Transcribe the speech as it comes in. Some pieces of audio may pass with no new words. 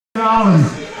and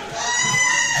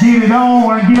get it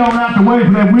on and get on out the way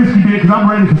for that whiskey dick, because I'm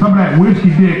ready for some of that whiskey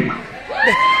dick.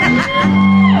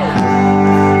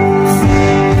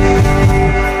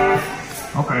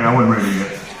 Okay, I wasn't ready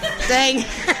yet. Dang.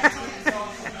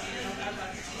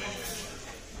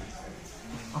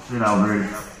 I said I was ready.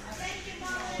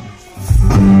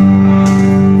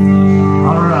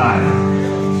 Alright.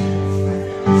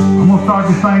 I'm going to start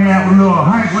this thing out with a little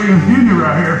Hank Williams Jr.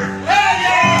 right here.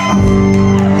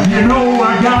 You know I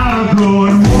got a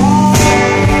good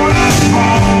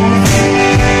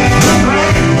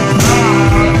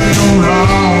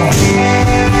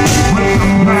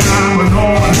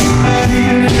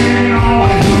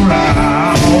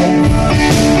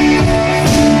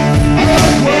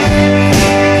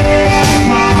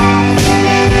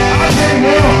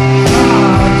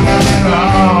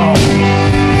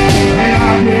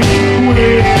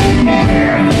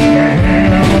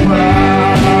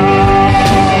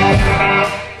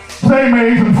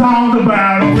songs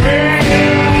about it.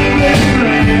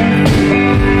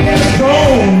 So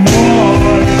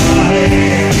much money.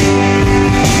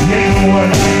 You know what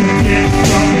I can get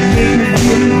from it. This is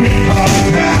good guitar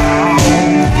now.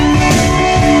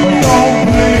 But don't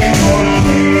play no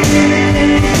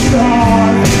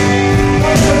sweetheart.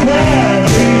 But the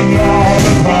passing all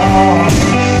the time.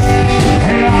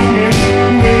 And I get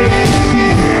with you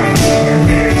and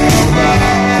it's around.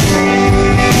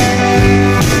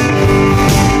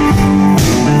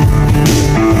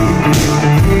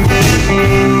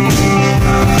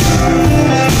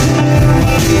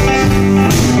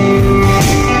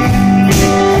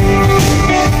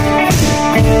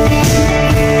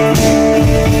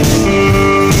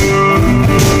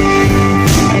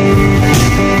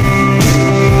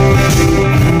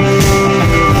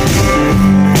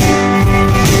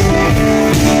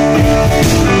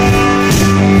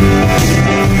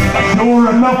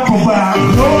 Enough about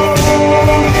your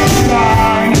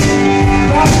time.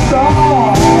 That's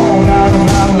all that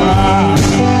I like.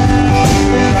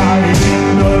 I get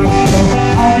the stuff,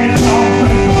 I get all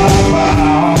things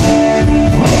about.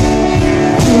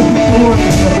 Just for the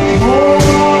more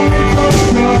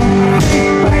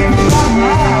things like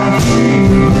my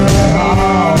dreams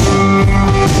are.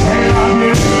 And I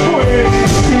get quick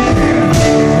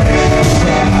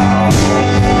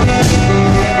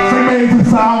to make the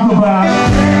songs about it.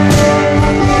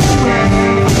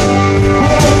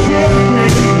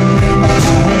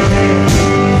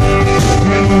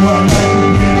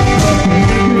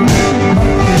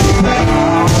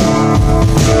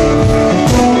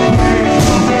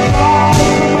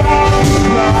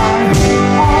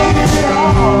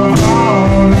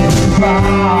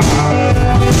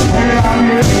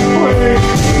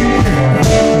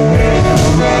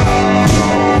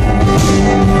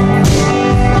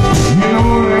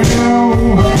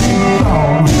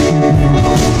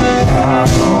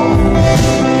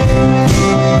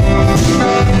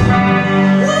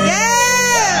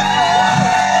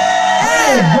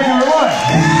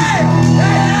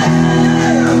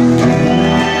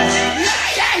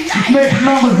 Next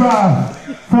number's by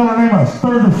a fella named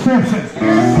Sturgis Simpson.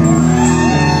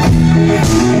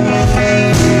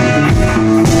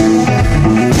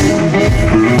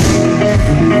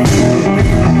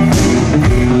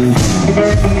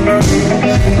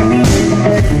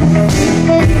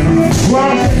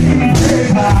 Well,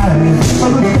 it's high for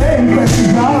the stage that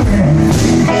she's on in.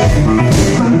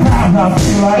 Sometimes I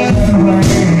feel like it's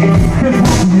rain. Just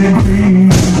want to get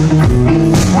free.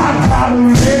 I'm tired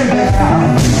of it now.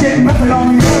 Getting nothing on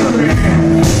the other end.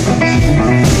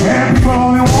 And people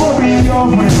only want to be your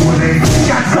friend when they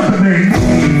got something they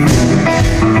need.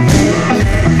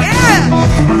 Yeah!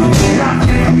 I'm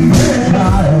getting very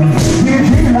tired. We're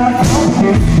treated like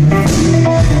competition.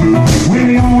 We're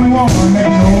the only one that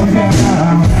knows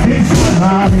down. It's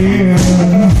right here.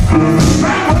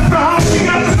 Man, what's wrong? We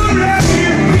got to look right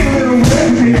here. Get a little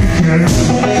recognition.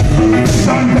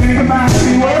 Something about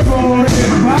me worth for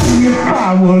everybody gets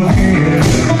power.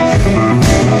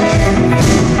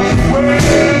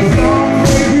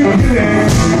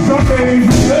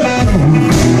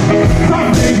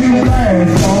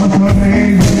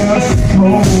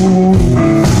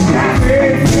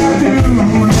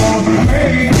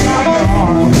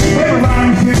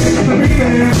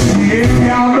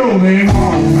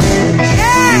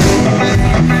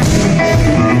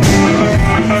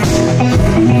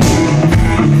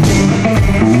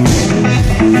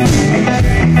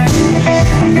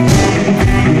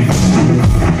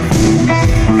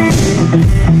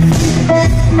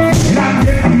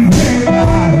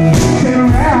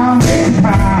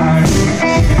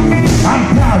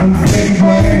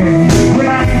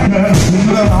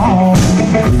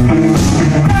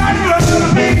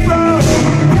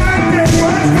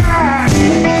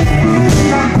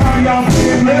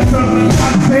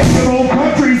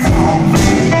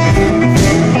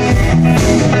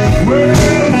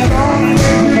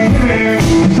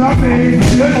 days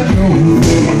just go.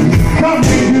 Some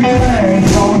days you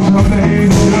dance on, some days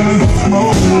just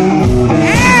smoke. Some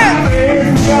days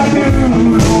you got to do,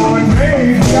 Lord,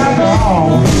 days you got to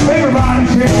all. Everybody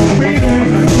shake the feeling,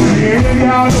 yeah,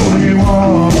 y'all know they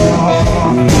want.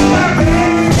 Some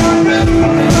days you got to do,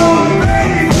 Lord,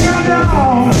 days you got to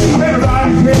all.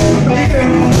 Everybody shake the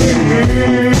feeling,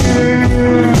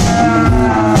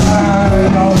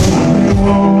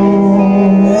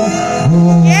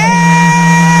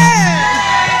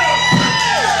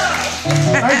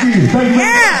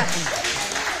 yeah.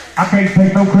 I can't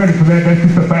take no credit for that. That's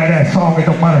just a badass song. It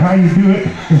don't matter how you do it.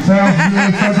 It sounds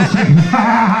good.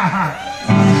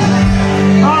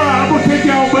 Alright, I'm gonna take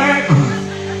y'all back.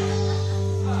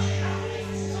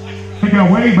 Take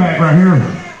y'all way back right here.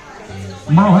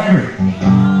 Merle Haggard.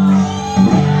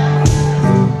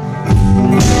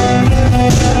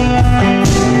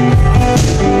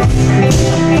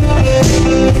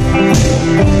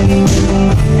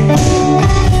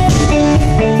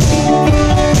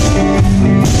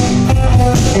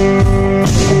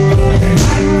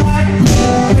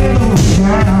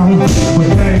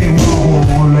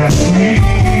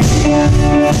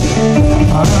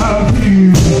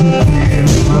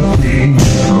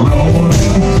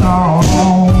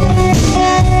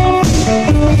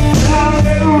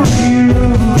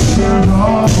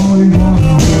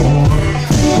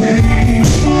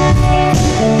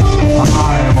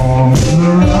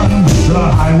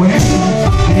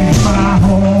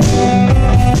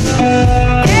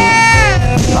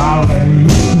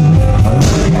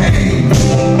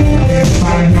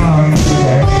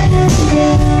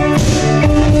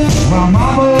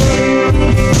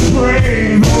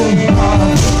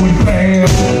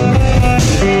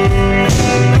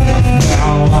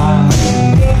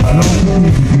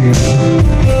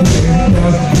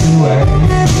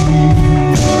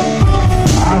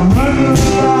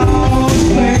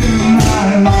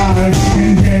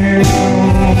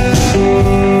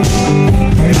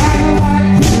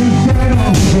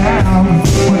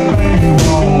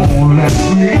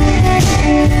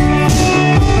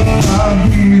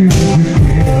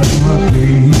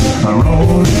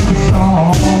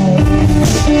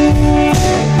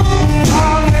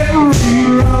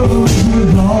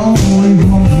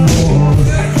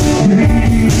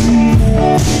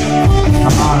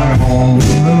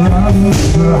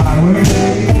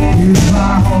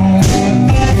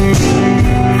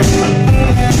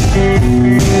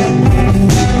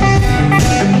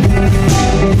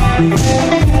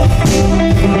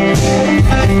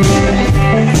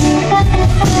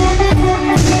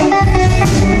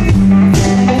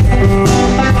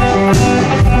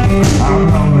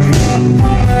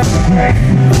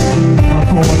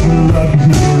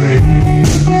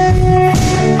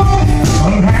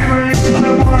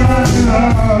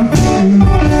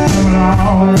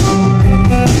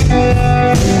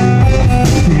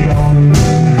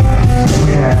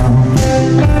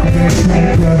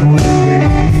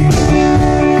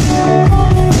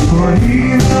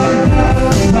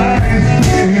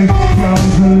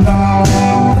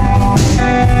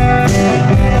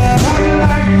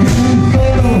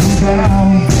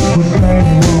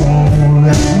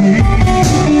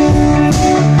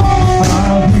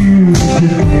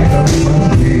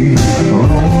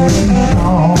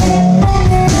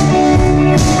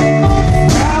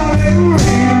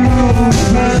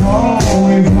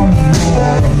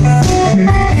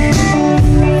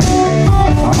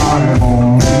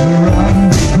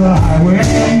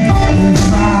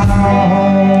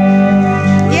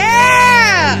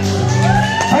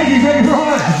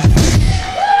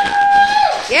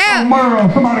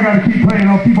 Somebody got to keep playing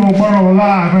on, keep old Merle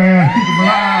alive, man. Keep him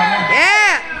alive.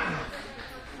 Yeah.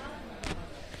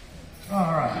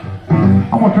 All right.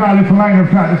 I'm going to try this one. I ain't never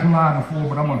tried this one live before,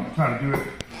 but I'm going to try to do it.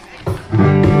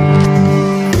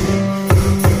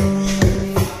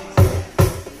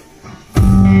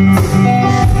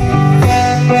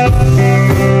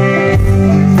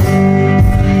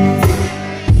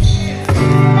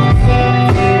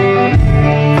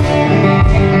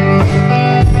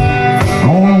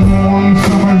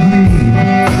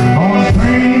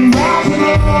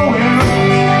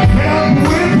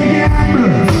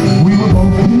 We were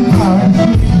both too tired to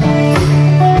sleep.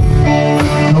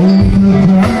 So we could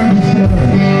turn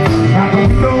to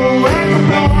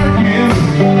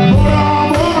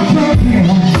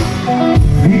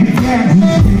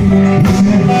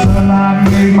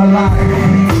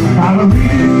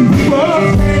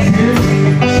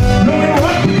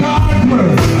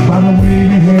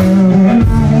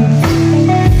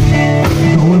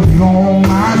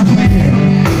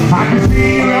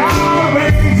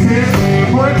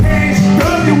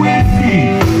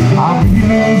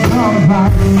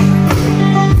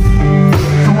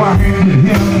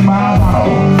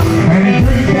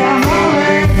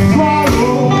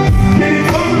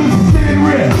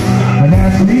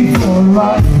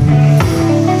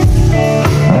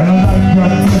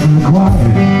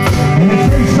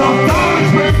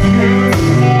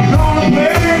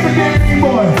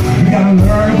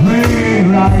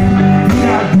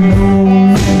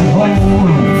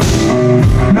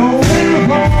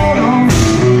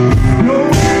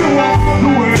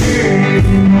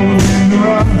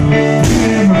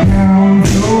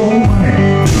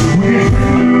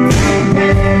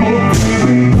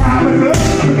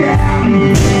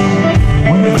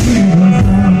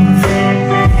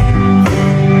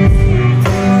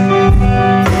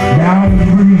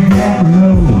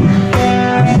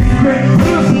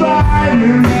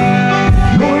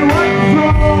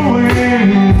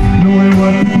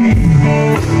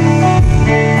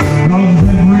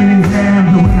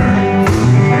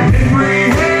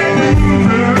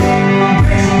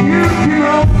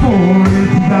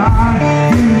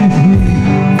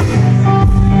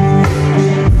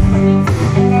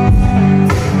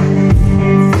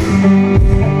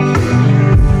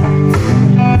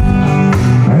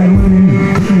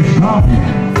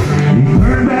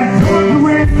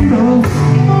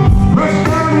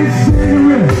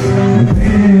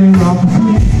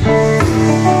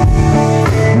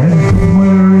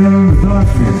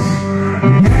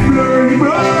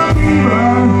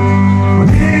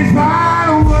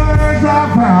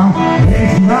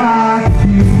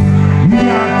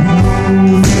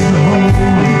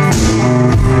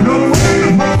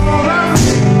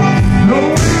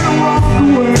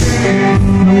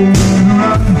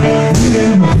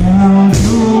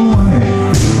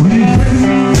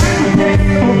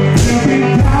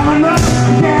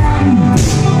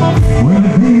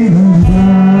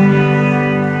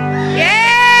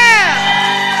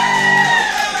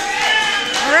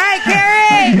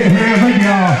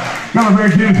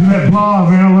great giving to that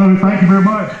applause, man. I love it. Thank you very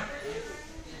much.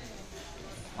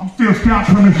 I'm still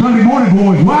scouting from the Sunday morning,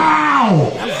 boys.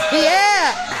 Wow!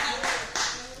 Yeah!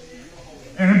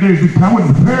 And them dudes, I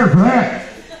wasn't prepared for that.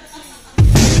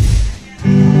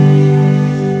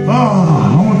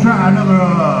 Oh, I'm gonna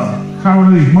try one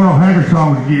of these Merle Haggard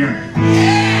songs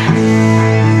again.